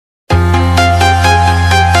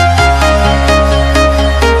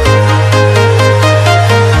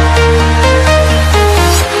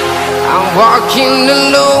Walking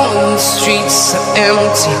alone, the streets are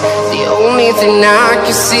empty. The only thing I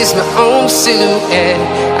can see is my own silhouette.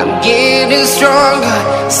 I'm getting stronger,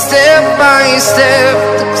 step by step.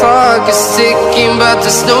 The clock is ticking, but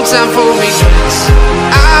there's no time for regrets.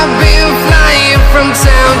 I've been flying from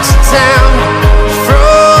town to town,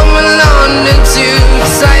 from London to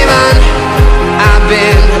Taiwan. I've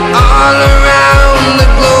been all around the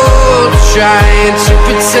globe, trying to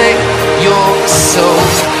protect your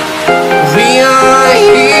soul. We are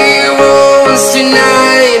heroes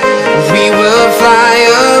tonight. We will fly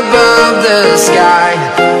above the sky.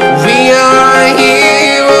 We are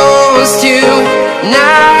heroes tonight.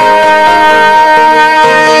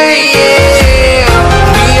 Yeah.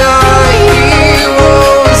 We are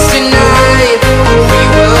heroes tonight. We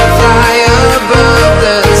will fly above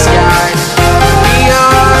the sky. We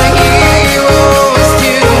are heroes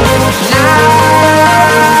tonight.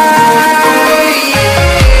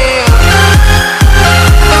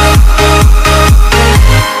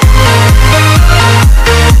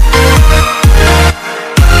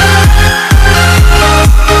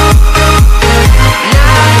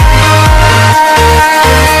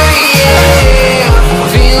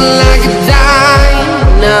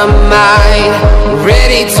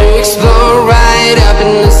 Ready to explore right up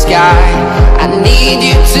in the sky. I need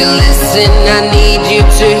you to listen, I need you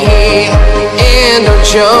to hear, and don't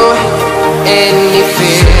show any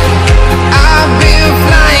fear. I've been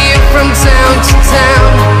flying from town to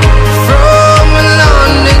town,